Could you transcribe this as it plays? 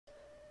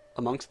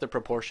Amongst the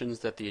proportions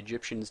that the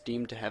Egyptians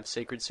deemed to have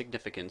sacred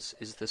significance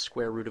is the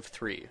square root of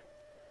 3.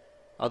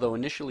 Although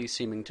initially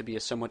seeming to be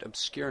a somewhat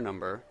obscure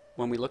number,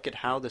 when we look at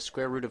how the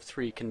square root of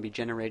 3 can be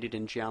generated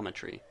in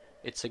geometry,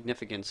 its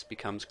significance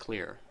becomes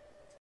clear.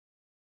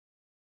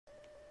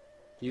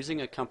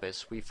 Using a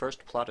compass, we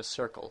first plot a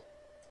circle.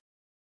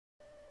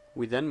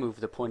 We then move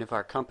the point of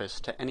our compass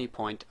to any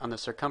point on the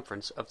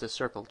circumference of the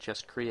circle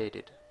just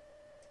created.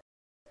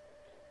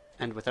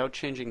 And without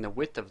changing the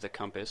width of the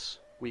compass,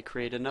 we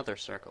create another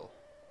circle.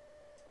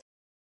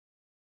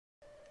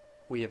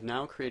 We have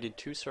now created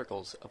two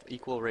circles of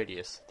equal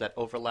radius that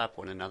overlap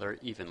one another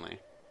evenly.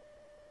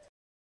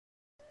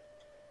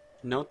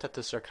 Note that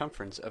the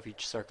circumference of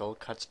each circle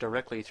cuts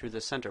directly through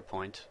the center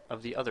point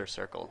of the other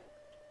circle.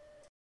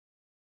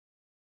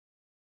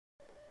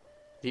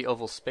 The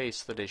oval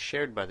space that is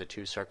shared by the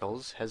two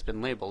circles has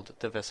been labeled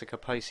the vesica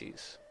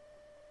Pisces.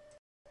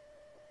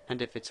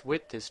 And if its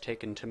width is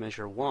taken to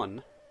measure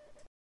 1,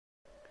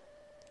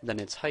 then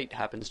its height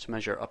happens to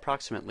measure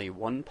approximately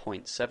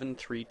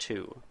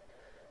 1.732.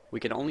 We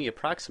can only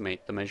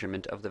approximate the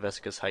measurement of the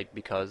vesica's height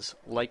because,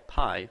 like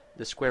pi,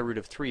 the square root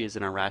of 3 is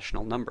an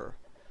irrational number.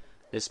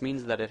 This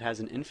means that it has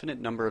an infinite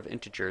number of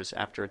integers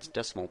after its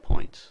decimal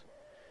point.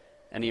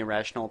 Any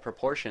irrational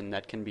proportion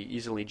that can be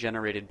easily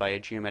generated by a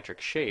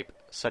geometric shape,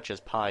 such as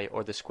pi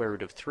or the square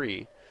root of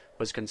 3,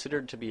 was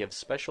considered to be of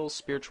special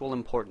spiritual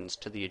importance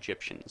to the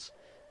Egyptians,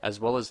 as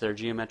well as their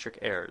geometric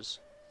heirs,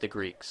 the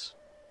Greeks.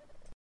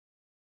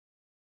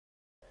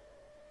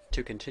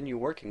 To continue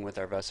working with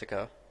our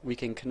vesica, we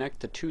can connect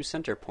the two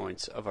center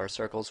points of our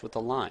circles with a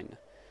line,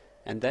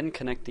 and then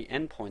connect the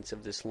endpoints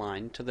of this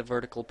line to the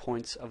vertical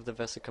points of the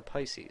vesica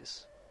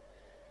Pisces.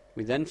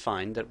 We then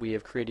find that we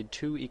have created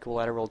two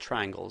equilateral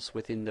triangles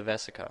within the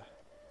vesica.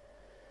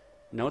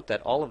 Note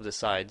that all of the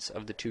sides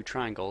of the two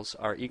triangles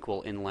are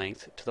equal in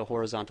length to the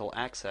horizontal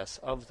axis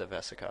of the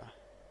vesica.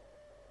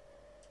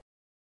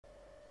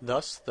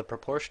 Thus, the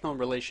proportional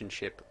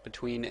relationship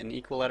between an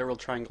equilateral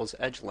triangle's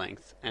edge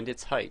length and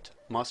its height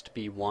must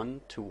be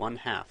 1 to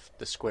 1/2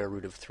 the square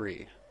root of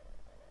 3.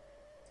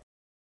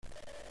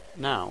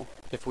 Now,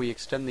 if we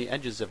extend the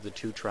edges of the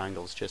two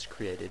triangles just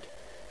created,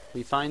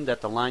 we find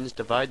that the lines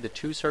divide the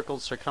two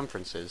circles'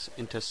 circumferences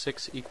into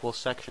 6 equal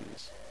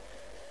sections.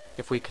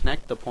 If we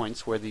connect the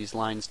points where these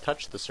lines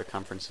touch the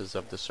circumferences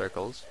of the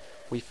circles,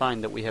 we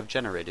find that we have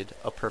generated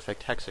a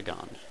perfect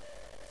hexagon.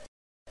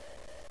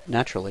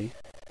 Naturally,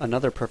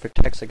 another perfect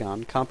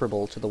hexagon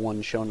comparable to the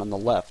one shown on the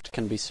left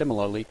can be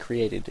similarly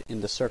created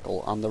in the circle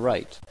on the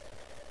right.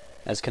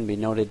 As can be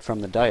noted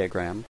from the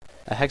diagram,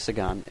 a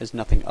hexagon is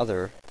nothing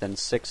other than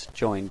 6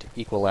 joined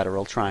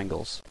equilateral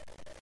triangles.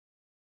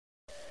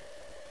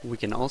 We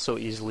can also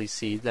easily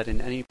see that in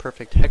any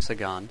perfect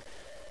hexagon,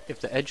 if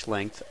the edge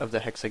length of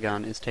the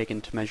hexagon is taken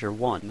to measure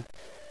 1,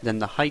 then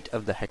the height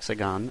of the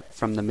hexagon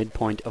from the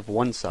midpoint of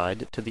one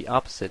side to the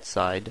opposite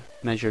side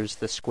measures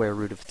the square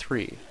root of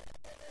 3.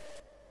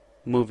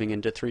 Moving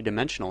into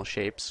three-dimensional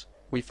shapes,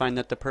 we find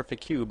that the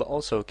perfect cube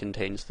also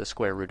contains the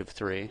square root of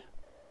 3.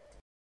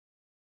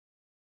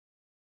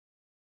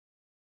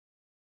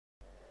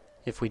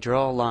 If we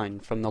draw a line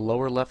from the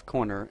lower left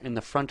corner in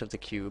the front of the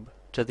cube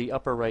to the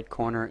upper right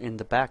corner in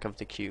the back of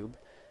the cube,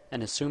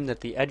 and assume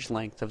that the edge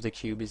length of the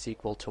cube is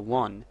equal to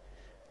 1,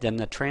 then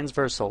the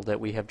transversal that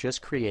we have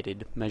just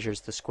created measures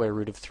the square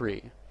root of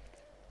 3.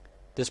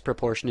 This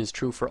proportion is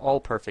true for all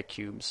perfect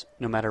cubes,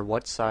 no matter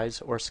what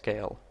size or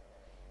scale.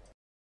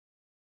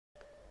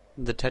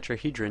 The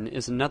tetrahedron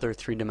is another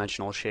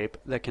three-dimensional shape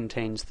that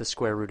contains the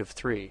square root of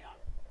 3.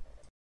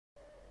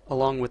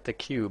 Along with the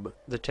cube,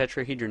 the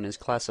tetrahedron is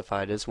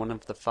classified as one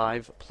of the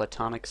 5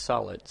 Platonic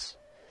solids.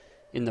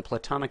 In the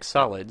Platonic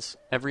solids,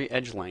 every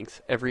edge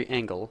length, every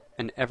angle,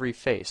 and every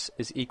face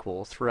is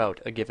equal throughout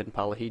a given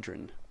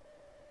polyhedron.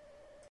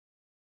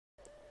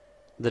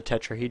 The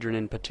tetrahedron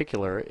in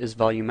particular is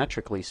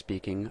volumetrically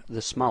speaking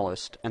the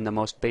smallest and the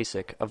most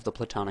basic of the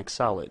Platonic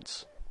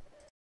solids,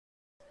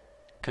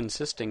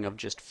 consisting of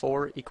just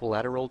 4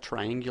 equilateral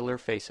triangular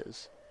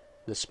faces,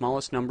 the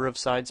smallest number of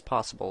sides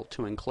possible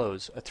to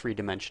enclose a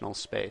three-dimensional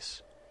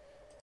space.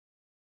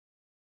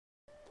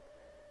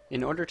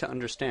 In order to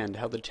understand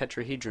how the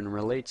tetrahedron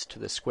relates to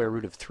the square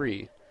root of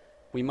 3,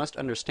 we must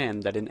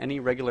understand that in any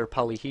regular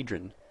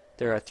polyhedron,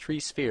 there are 3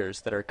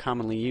 spheres that are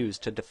commonly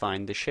used to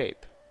define the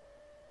shape.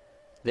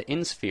 The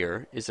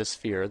insphere is a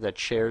sphere that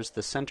shares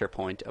the center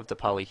point of the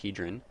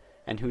polyhedron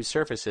and whose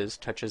surfaces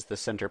touches the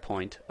center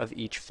point of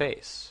each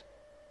face.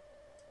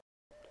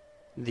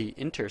 The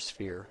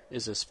intersphere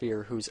is a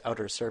sphere whose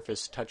outer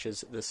surface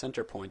touches the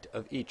center point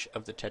of each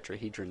of the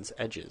tetrahedron's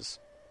edges.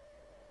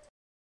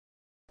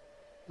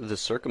 The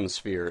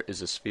circumsphere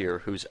is a sphere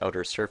whose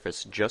outer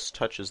surface just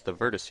touches the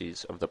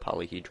vertices of the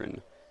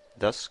polyhedron,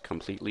 thus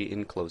completely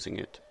enclosing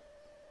it.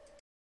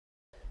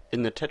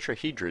 In the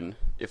tetrahedron,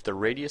 if the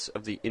radius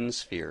of the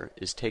insphere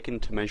is taken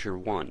to measure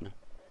 1,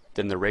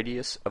 then the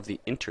radius of the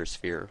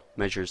intersphere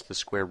measures the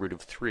square root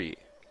of 3.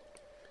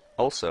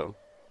 Also,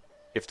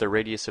 if the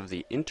radius of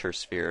the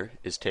intersphere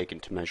is taken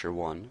to measure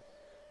 1,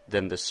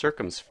 then the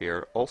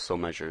circumsphere also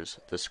measures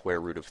the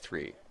square root of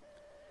 3.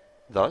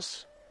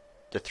 Thus,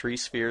 the three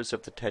spheres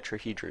of the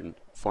tetrahedron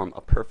form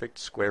a perfect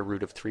square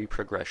root of 3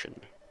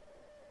 progression.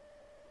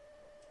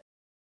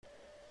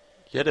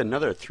 Yet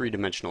another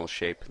three-dimensional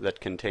shape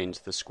that contains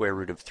the square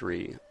root of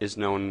 3 is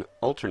known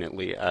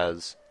alternately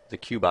as the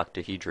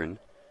cuboctahedron,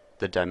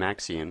 the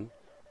Dymaxion,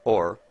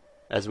 or,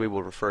 as we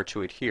will refer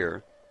to it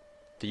here,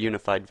 the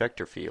unified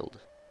vector field.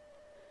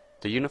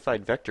 The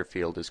unified vector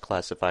field is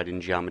classified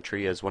in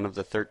geometry as one of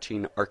the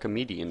 13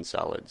 Archimedean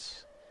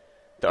solids.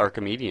 The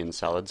Archimedean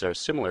solids are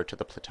similar to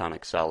the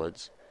Platonic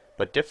solids,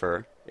 but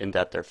differ in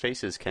that their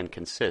faces can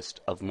consist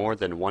of more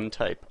than one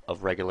type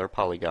of regular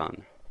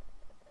polygon.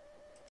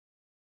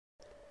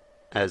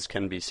 As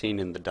can be seen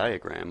in the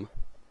diagram,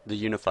 the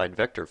unified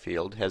vector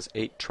field has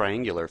 8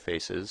 triangular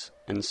faces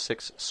and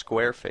 6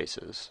 square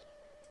faces.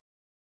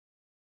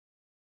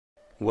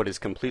 What is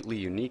completely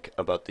unique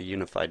about the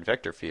unified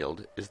vector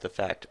field is the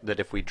fact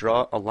that if we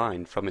draw a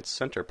line from its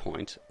center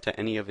point to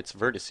any of its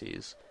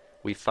vertices,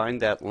 we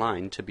find that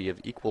line to be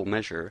of equal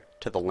measure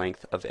to the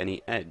length of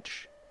any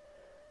edge.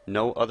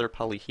 No other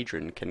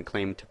polyhedron can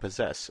claim to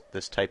possess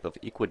this type of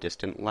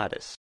equidistant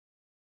lattice.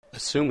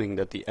 Assuming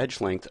that the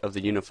edge length of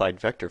the unified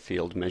vector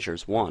field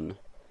measures 1,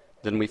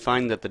 then we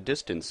find that the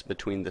distance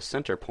between the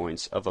center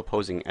points of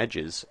opposing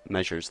edges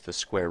measures the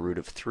square root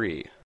of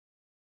 3.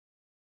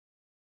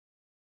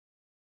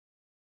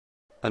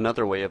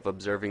 Another way of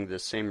observing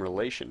this same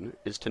relation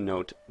is to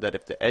note that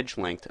if the edge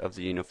length of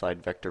the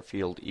unified vector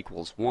field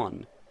equals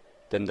 1,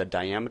 then the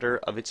diameter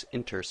of its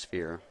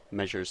intersphere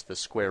measures the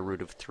square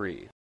root of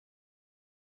 3.